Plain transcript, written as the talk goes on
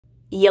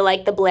You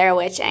like the Blair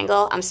Witch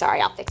angle? I'm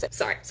sorry, I'll fix it.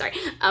 Sorry.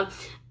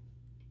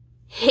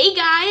 Hey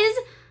guys,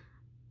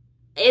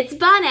 it's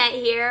Bonnette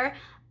here.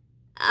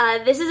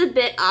 This is a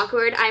bit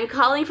awkward. I'm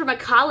calling from a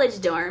college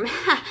dorm.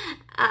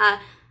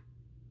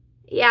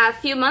 Yeah, a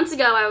few months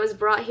ago I was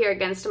brought here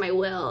against my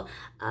will.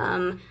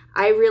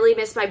 I really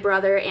miss my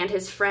brother and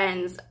his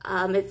friends.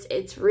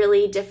 It's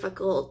really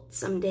difficult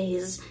some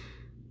days.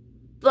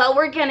 But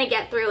we're gonna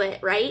get through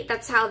it, right?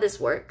 That's how this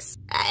works.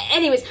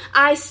 Anyways,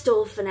 I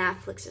stole FNaF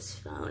Flix's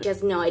phone. She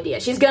has no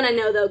idea. She's gonna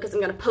know though, because I'm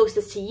gonna post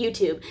this to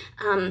YouTube.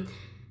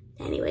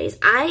 Anyways,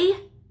 I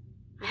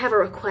have a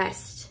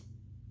request.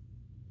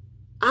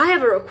 I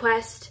have a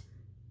request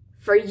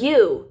for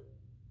you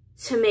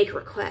to make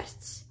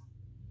requests,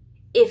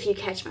 if you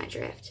catch my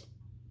drift.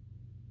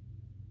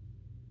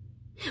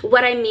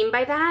 What I mean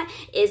by that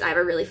is I have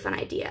a really fun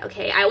idea,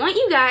 okay? I want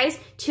you guys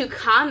to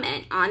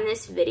comment on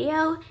this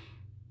video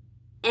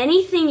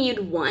anything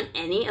you'd want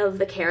any of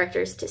the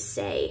characters to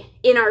say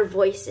in our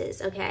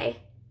voices, okay?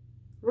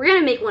 We're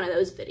gonna make one of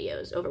those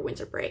videos over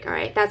winter break, all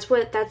right? That's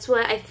what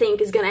I think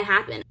is gonna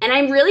happen. And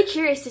I'm really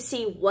curious to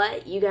see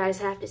what you guys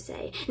have to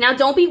say. Now,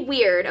 don't be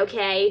weird,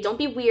 okay? Don't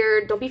be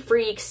weird, don't be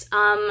freaks.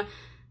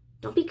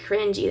 Don't be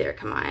cringe either,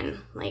 come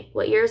on. Like,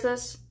 what year is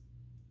this?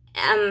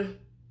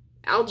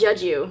 I'll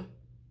judge you.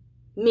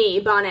 Me,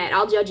 Bonnette,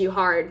 I'll judge you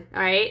hard,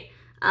 all right?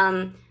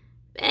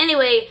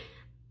 Anyway,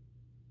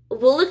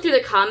 we'll look through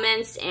the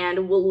comments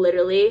and we'll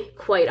literally,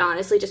 quite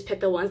honestly, just pick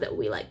the ones that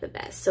we like the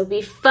best. So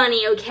be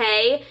funny,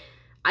 okay?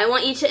 I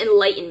want you to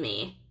enlighten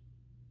me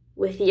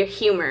with your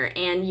humor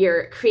and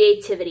your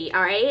creativity,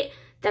 all right?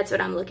 That's what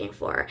I'm looking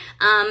for.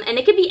 And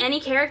it could be any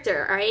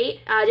character, all right?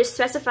 Just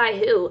specify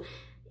who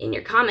in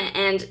your comment.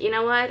 And you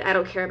know what? I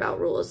don't care about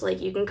rules. Like,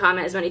 you can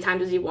comment as many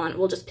times as you want.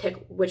 We'll just pick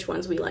which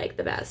ones we like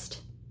the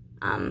best.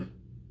 Yeah,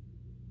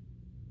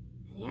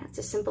 it's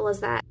as simple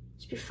as that.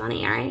 Just be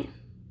funny, all right?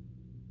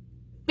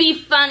 Be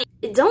funny.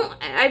 We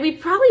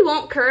probably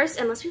won't curse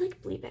unless we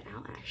like bleep it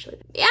out, actually.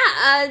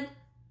 Yeah,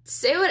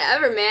 say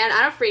whatever, man.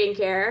 I don't freaking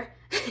care.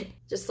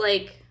 Just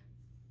like,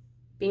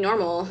 be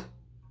normal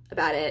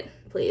about it,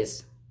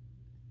 please.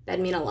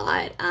 That'd mean a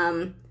lot.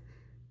 All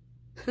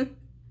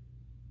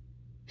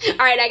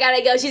right, I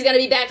gotta go. She's gonna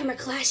be back from her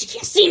class. She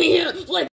can't see me here.